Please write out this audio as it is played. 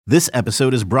This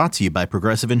episode is brought to you by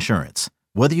Progressive Insurance.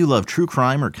 Whether you love true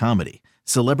crime or comedy,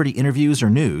 celebrity interviews or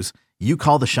news, you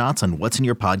call the shots on what's in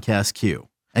your podcast queue.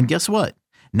 And guess what?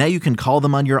 Now you can call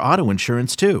them on your auto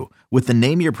insurance too with the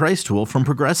Name Your Price tool from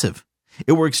Progressive.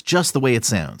 It works just the way it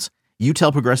sounds. You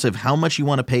tell Progressive how much you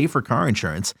want to pay for car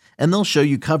insurance, and they'll show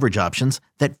you coverage options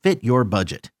that fit your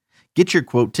budget. Get your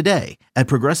quote today at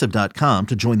Progressive.com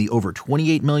to join the over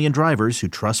 28 million drivers who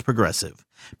trust Progressive.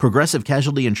 Progressive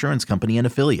Casualty Insurance Company and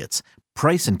Affiliates.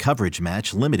 Price and coverage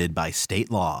match limited by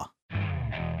state law.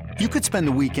 You could spend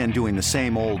the weekend doing the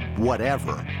same old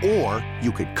whatever, or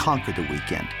you could conquer the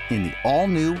weekend in the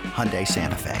all-new Hyundai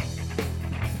Santa Fe.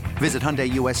 Visit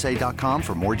HyundaiUSA.com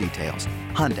for more details.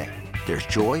 Hyundai, there's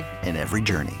joy in every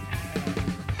journey.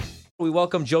 We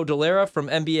welcome Joe Dellera from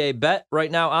NBA Bet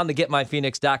right now on the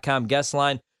GetMyPhoenix.com guest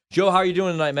line. Joe, how are you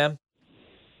doing tonight, man?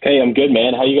 Hey, I'm good,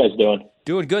 man. How you guys doing?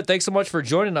 Doing good. Thanks so much for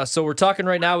joining us. So we're talking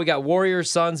right now. We got Warriors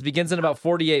Suns, begins in about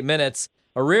 48 minutes.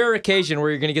 A rare occasion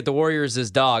where you're going to get the Warriors as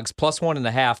dogs, plus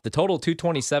 1.5. The total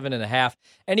 227.5.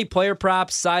 Any player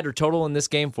props, side, or total in this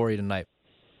game for you tonight?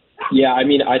 Yeah, I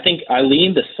mean, I think I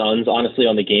lean the Suns, honestly,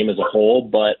 on the game as a whole,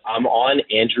 but I'm on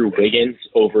Andrew Wiggins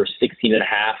over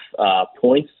 16.5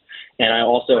 points. And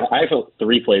I have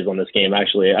 3 plays on this game,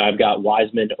 actually. I've got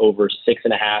Wiseman over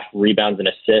 6.5 rebounds and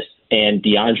assists, and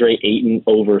DeAndre Ayton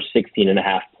over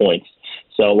 16.5 points.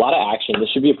 So a lot of action. This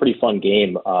should be a pretty fun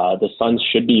game. The Suns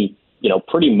should be,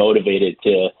 pretty motivated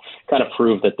to kind of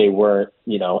prove that they weren't,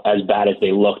 as bad as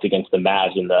they looked against the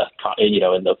Mavs in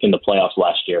the playoffs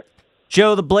last year.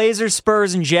 Joe, the Blazers,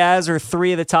 Spurs, and Jazz are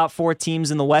 3 of the top 4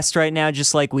 teams in the West right now,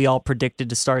 just like we all predicted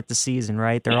to start the season,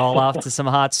 right? They're all off to some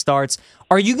hot starts.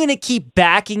 Are you going to keep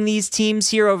backing these teams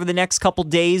here over the next couple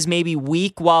days, maybe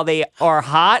week, while they are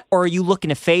hot, or are you looking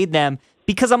to fade them?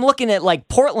 Because I'm looking at like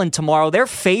Portland tomorrow. They're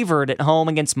favored at home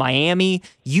against Miami.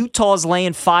 Utah's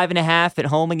laying 5.5 at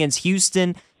home against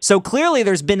Houston. So clearly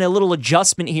there's been a little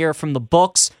adjustment here from the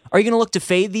books. Are you going to look to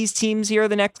fade these teams here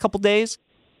the next couple days?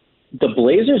 The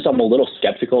Blazers, I'm a little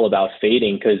skeptical about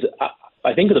fading because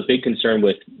I think the big concern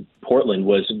with Portland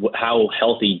was how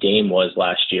healthy Dame was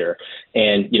last year.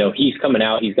 And, he's coming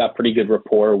out. He's got pretty good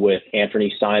rapport with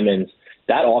Anthony Simons.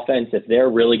 That offense, if they're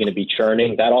really going to be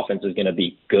churning, that offense is going to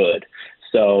be good.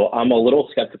 So I'm a little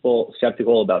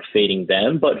skeptical about fading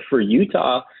them. But for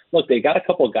Utah, look, they got a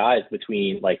couple of guys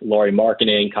between like Lauri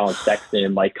Markkanen, Colin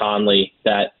Sexton, Mike Conley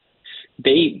that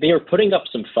they are putting up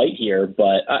some fight here,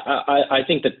 but I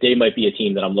think that they might be a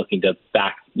team that I'm looking to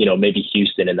back, maybe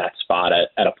Houston in that spot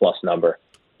at a plus number.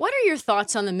 What are your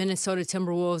thoughts on the Minnesota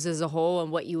Timberwolves as a whole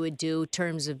and what you would do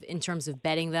in terms of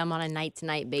betting them on a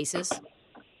night-to-night basis?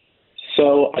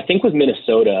 So I think with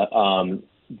Minnesota,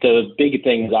 the big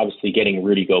thing is obviously getting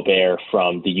Rudy Gobert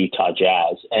from the Utah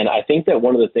Jazz. And I think that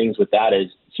one of the things with that is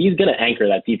he's going to anchor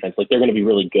that defense. Like, they're going to be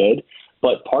really good.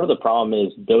 But part of the problem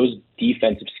is those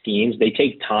defensive schemes, they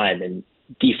take time, and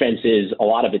defense is a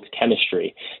lot of its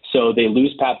chemistry. So they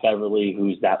lose Pat Beverly,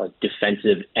 who's that like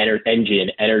defensive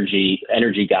energy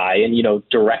guy and,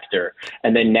 director.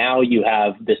 And then now you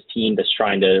have this team that's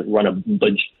trying to run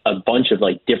a bunch of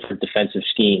like different defensive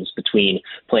schemes between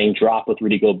playing drop with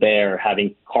Rudy Gobert,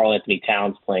 having Karl Anthony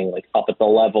Towns playing like up at the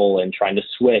level and trying to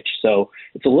switch. So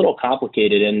it's a little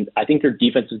complicated. And I think their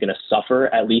defense is going to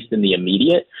suffer, at least in the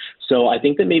immediate. So I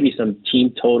think that maybe some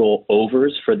team total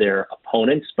overs for their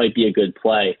opponents might be a good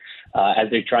play as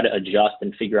they try to adjust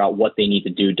and figure out what they need to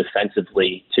do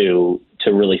defensively to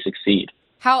really succeed.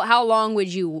 How long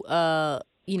would you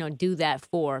do that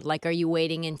for? Like, are you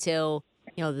waiting until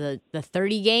the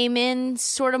 30 game in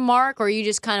sort of mark, or are you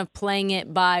just kind of playing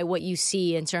it by what you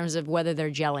see in terms of whether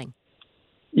they're gelling?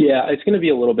 Yeah, it's going to be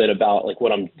a little bit about like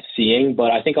what I'm seeing,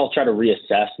 but I think I'll try to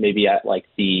reassess maybe at like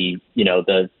the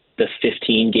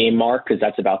 15 game mark, because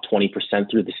that's about 20%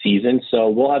 through the season. So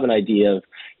we'll have an idea of,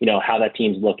 how that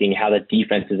team's looking, how that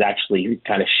defense is actually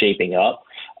kind of shaping up.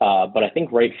 But I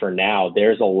think right for now,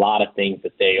 there's a lot of things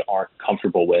that they aren't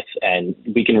comfortable with. And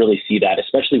we can really see that,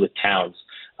 especially with Towns.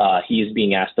 He's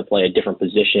being asked to play a different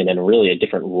position and really a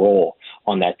different role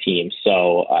on that team.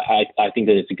 So I think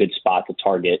that it's a good spot to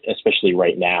target, especially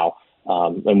right now.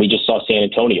 And we just saw San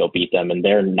Antonio beat them, and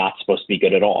they're not supposed to be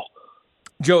good at all.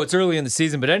 Joe, it's early in the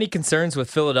season, but any concerns with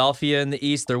Philadelphia in the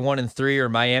East? They're 1-3, or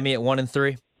Miami at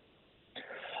 1-3?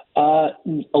 A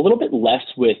little bit less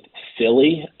with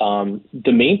Philly.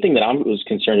 The main thing that I was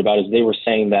concerned about is they were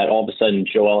saying that all of a sudden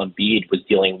Joel Embiid was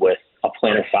dealing with a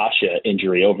plantar fascia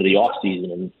injury over the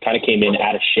offseason and kind of came in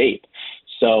out of shape.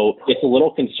 So it's a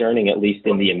little concerning, at least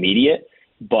in the immediate.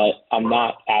 but I'm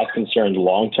not as concerned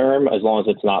long term as long as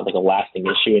it's not like a lasting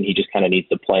issue and he just kind of needs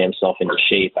to play himself into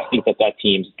shape. I think that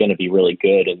team's going to be really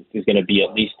good and is going to be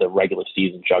at least the regular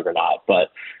season juggernaut. But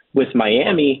with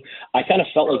Miami, I kind of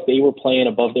felt like they were playing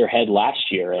above their head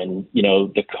last year, and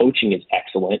the coaching is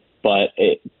excellent, but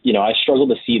I struggle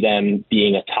to see them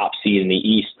being a top seed in the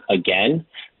East again.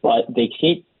 But they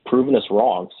keep proving us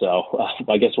wrong, so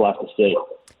I guess we'll have to see.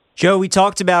 Joe, we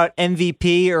talked about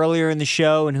MVP earlier in the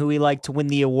show and who we like to win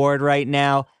the award right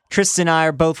now. Tristan and I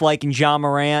are both liking Ja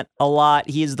Morant a lot.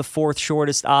 He is the fourth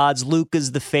shortest odds.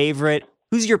 Luka's the favorite.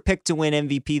 Who's your pick to win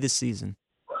MVP this season?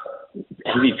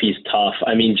 MVP's tough.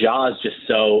 I mean, Ja's just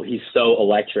he's so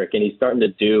electric, and he's starting to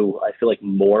do, I feel like,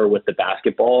 more with the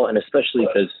basketball, and especially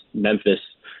because Memphis,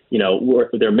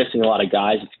 they're missing a lot of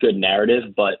guys. It's good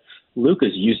narrative, but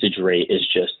Luka's usage rate is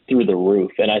just through the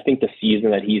roof, and I think the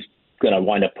season that he's going to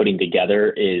wind up putting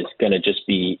together is going to just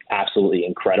be absolutely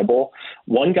incredible.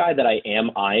 One guy that I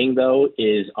am eyeing, though,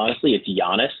 is honestly, it's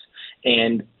Giannis.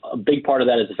 And a big part of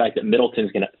that is the fact that Middleton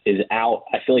is out.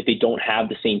 I feel like they don't have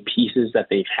the same pieces that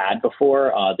they've had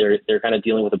before. They're kind of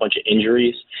dealing with a bunch of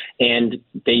injuries, and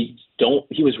he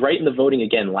was right in the voting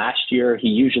again last year. He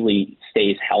usually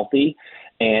stays healthy.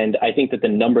 And I think that the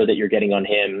number that you're getting on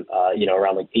him,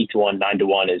 around like 8-1,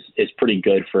 9-1 is pretty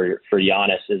good for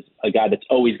Giannis, is a guy that's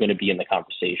always going to be in the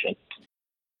conversation.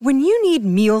 When you need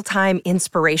mealtime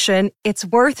inspiration, it's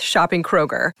worth shopping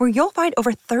Kroger, where you'll find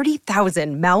over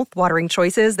 30,000 mouth-watering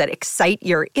choices that excite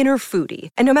your inner foodie.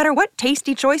 And no matter what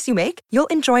tasty choice you make, you'll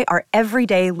enjoy our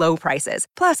everyday low prices,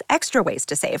 plus extra ways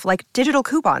to save, like digital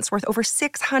coupons worth over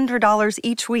 $600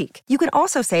 each week. You can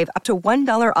also save up to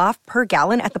 $1 off per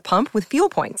gallon at the pump with fuel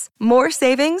points. More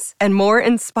savings and more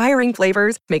inspiring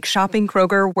flavors make shopping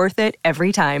Kroger worth it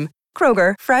every time.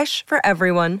 Kroger, fresh for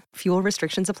everyone. Fuel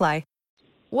restrictions apply.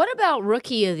 What about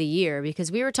Rookie of the Year? Because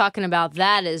we were talking about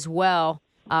that as well.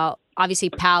 Obviously,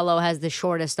 Paolo has the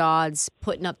shortest odds,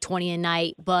 putting up 20 a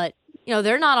night, but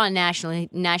they're not on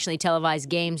nationally televised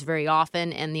games very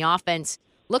often, and the offense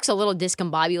looks a little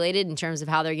discombobulated in terms of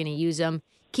how they're going to use them.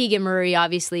 Keegan Murray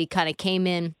obviously kind of came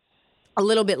in a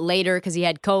little bit later because he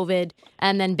had COVID,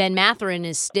 and then Ben Mathurin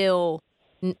is still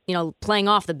playing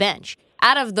off the bench.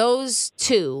 Out of those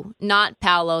two, not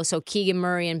Paolo, so Keegan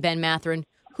Murray and Ben Mathurin,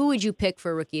 who would you pick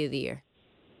for Rookie of the Year?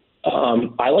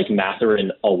 I like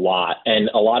Mathurin a lot, and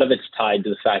a lot of it's tied to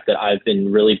the fact that I've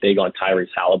been really big on Tyrese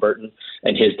Halliburton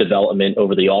and his development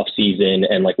over the offseason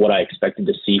and like what I expected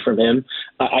to see from him.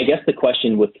 I guess the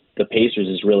question with the Pacers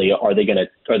is really, are they going to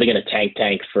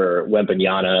tank for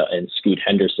Wembanyama and Scoot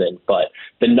Henderson? But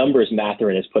the numbers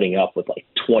Mathurin is putting up with like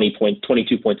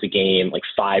 22 points a game, like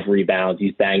 5 rebounds,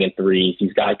 he's banging threes,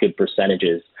 he's got good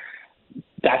percentages.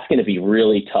 That's going to be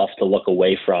really tough to look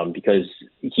away from because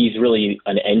he's really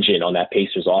an engine on that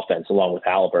Pacers offense along with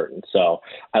Halliburton. So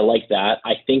I like that.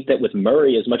 I think that with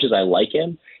Murray, as much as I like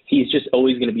him, he's just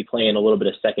always going to be playing a little bit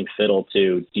of second fiddle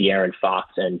to De'Aaron Fox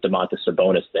and Domantas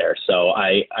Sabonis there. So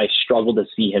I struggle to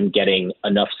see him getting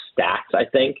enough stats, I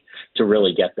think, to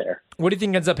really get there. What do you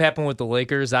think ends up happening with the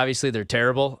Lakers? Obviously, they're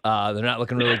terrible. They're not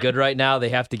looking really good right now. They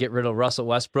have to get rid of Russell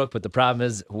Westbrook, but the problem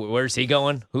is, where's he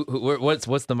going?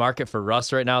 What's the market for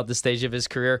Russ right now at this stage of his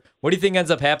career? What do you think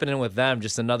ends up happening with them?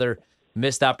 Just another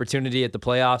missed opportunity at the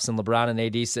playoffs and LeBron and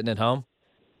AD sitting at home?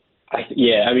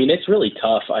 It's really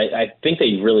tough. I think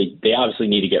they obviously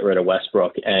need to get rid of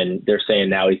Westbrook, and they're saying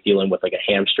now he's dealing with like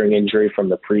a hamstring injury from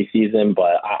the preseason,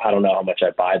 but I don't know how much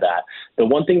I buy that. The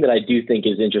one thing that I do think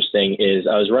is interesting is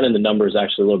I was running the numbers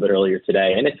actually a little bit earlier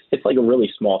today, and it's like a really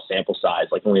small sample size,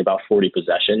 like only about 40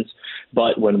 possessions.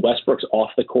 But when Westbrook's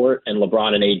off the court and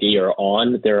LeBron and AD are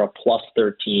on, they're a plus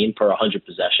 13 per 100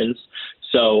 possessions.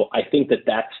 So I think that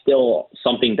that's still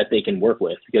something that they can work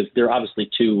with because they're obviously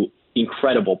two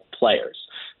incredible players.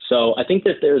 So I think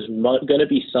that there's going to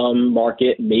be some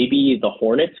market. Maybe the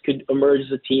Hornets could emerge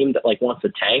as a team that like wants to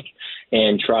tank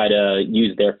and try to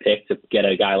use their pick to get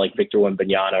a guy like Victor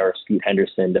Wembanyama or Scoot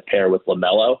Henderson to pair with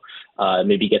LaMelo.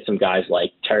 Maybe get some guys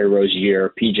like Terry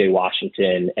Rozier, PJ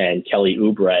Washington, and Kelly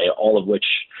Oubre, all of which,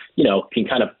 can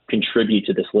kind of contribute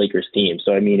to this Lakers team.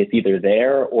 So, it's either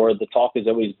there or the talk has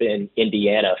always been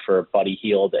Indiana for Buddy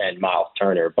Hield and Miles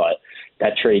Turner, but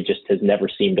that trade just has never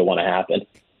seemed to want to happen.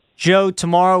 Joe,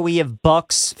 tomorrow we have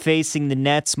Bucks facing the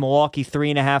Nets. Milwaukee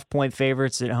 3.5-point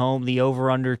favorites at home. The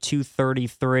over/under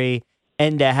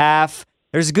 233.5.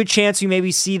 There's a good chance we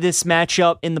maybe see this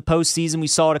matchup in the postseason. We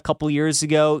saw it a couple years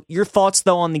ago. Your thoughts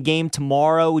though on the game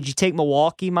tomorrow? Would you take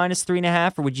Milwaukee minus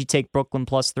 3.5, or would you take Brooklyn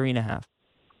plus 3.5?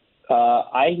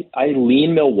 I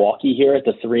lean Milwaukee here at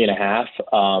the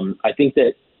 3.5. I think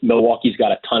that Milwaukee's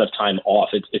got a ton of time off.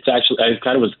 It's actually, I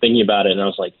kind of was thinking about it, and I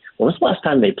was like, when was the last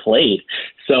time they played?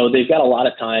 So they've got a lot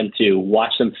of time to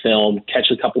watch some film, catch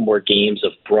a couple more games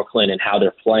of Brooklyn and how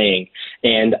they're playing.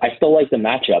 And I still like the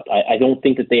matchup. I don't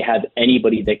think that they have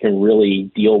anybody that can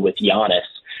really deal with Giannis,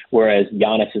 whereas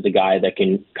Giannis is a guy that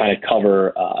can kind of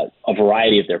cover a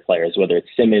variety of their players, whether it's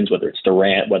Simmons, whether it's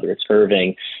Durant, whether it's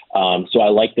Irving. So I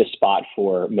like this spot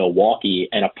for Milwaukee.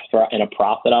 And a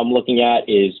prop that I'm looking at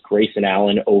is Grayson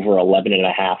Allen over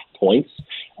 11.5 points.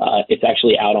 It's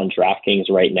actually out on DraftKings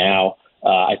right now.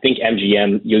 I think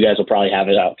MGM, you guys will probably have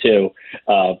it out too.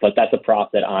 But that's a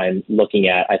prop that I'm looking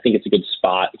at. I think it's a good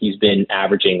spot. He's been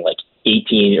averaging like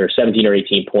 17 or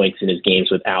 18 points in his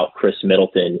games without Chris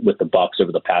Middleton with the Bucks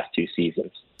over the past 2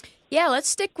 seasons. Yeah, let's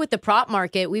stick with the prop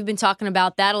market. We've been talking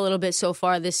about that a little bit so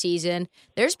far this season.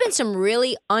 There's been some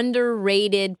really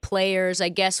underrated players, I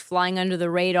guess, flying under the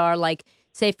radar, like,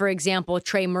 say, for example,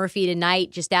 Trey Murphy tonight,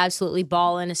 just absolutely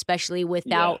balling, especially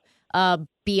without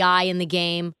BI in the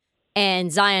game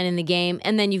and Zion in the game.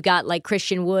 And then you've got like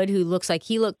Christian Wood, who looks like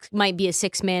might be a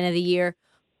 6th man of the year.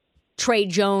 Trey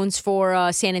Jones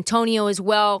for San Antonio as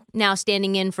well, now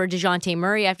standing in for DeJounte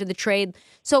Murray after the trade.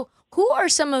 So who are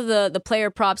some of the player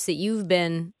props that you've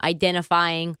been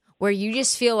identifying where you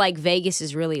just feel like Vegas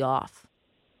is really off?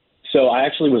 So I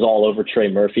actually was all over Trey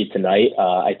Murphy tonight.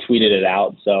 I tweeted it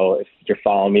out. So if you're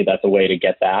following me, that's a way to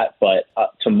get that. But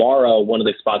tomorrow, one of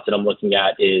the spots that I'm looking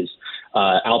at is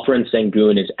Alperen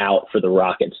Sengun is out for the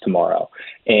Rockets tomorrow.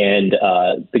 And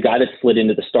the guy that slid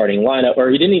into the starting lineup, or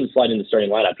he didn't even slide into the starting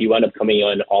lineup, he wound up coming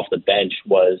on off the bench,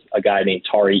 was a guy named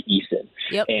Tari Eason.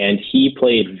 Yep. And he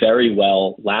played very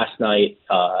well last night,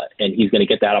 and he's going to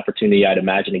get that opportunity, I'd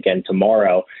imagine, again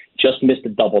tomorrow. Just missed a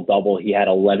double-double. He had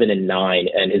 11 and 9,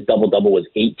 and his double-double was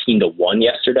 18-1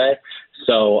 yesterday.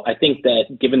 So I think that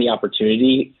given the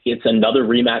opportunity, it's another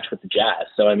rematch with the Jazz.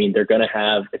 So, I mean, it's going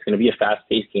to be a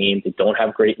fast-paced game. They don't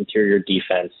have great interior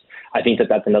defense. I think that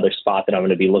that's another spot that I'm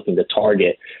going to be looking to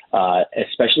target,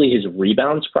 especially his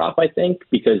rebounds prop, I think,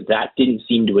 because that didn't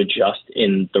seem to adjust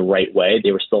in the right way.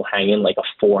 They were still hanging like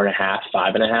a 4.5,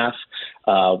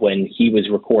 5.5 when he was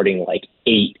recording like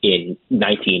 8 in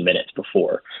 19 minutes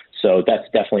before. So that's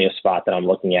definitely a spot that I'm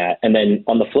looking at. And then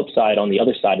on the flip side, on the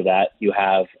other side of that, you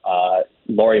have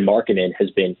Lauri Markkanen has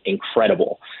been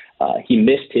incredible. He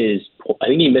missed his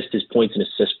points and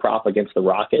assist prop against the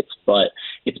Rockets, but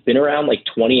it's been around like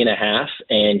 20.5,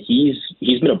 and he's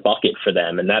been a bucket for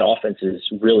them, and that offense is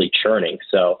really churning.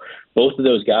 So both of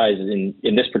those guys in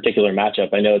this particular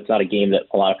matchup, I know it's not a game that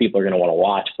a lot of people are going to want to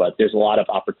watch, but there's a lot of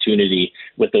opportunity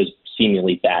with those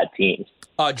seemingly bad teams.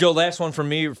 Joe, last one from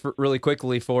me really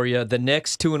quickly for you. The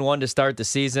Knicks, 2-1 to start the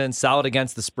season. Solid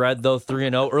against the spread, though,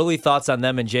 3-0. Early thoughts on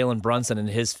them and Jalen Brunson and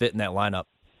his fit in that lineup?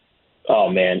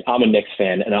 Oh, man, I'm a Knicks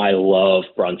fan, and I love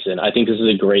Brunson. I think this is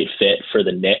a great fit for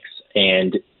the Knicks,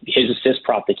 and his assist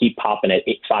prop, they keep popping at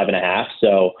 5.5.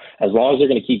 So as long as they're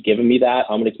going to keep giving me that,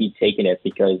 I'm going to keep taking it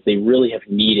because they really have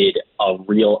needed a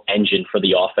real engine for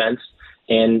the offense.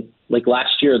 And like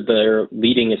last year, their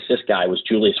leading assist guy was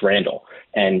Julius Randle,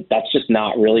 and that's just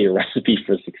not really a recipe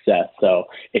for success. So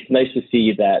it's nice to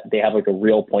see that they have like a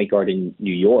real point guard in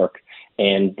New York,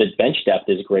 and the bench depth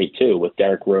is great too with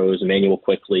Derrick Rose, Emmanuel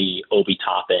Quickley, Obi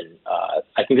Toppin.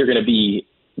 I think they're going to be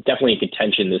definitely in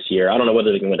contention this year. I don't know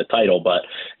whether they can win a title, but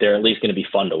they're at least going to be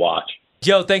fun to watch.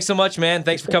 Joe, thanks so much, man.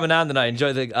 Thanks for coming on tonight.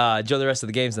 Enjoy the rest of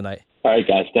the games tonight. All right,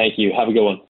 guys. Thank you. Have a good one.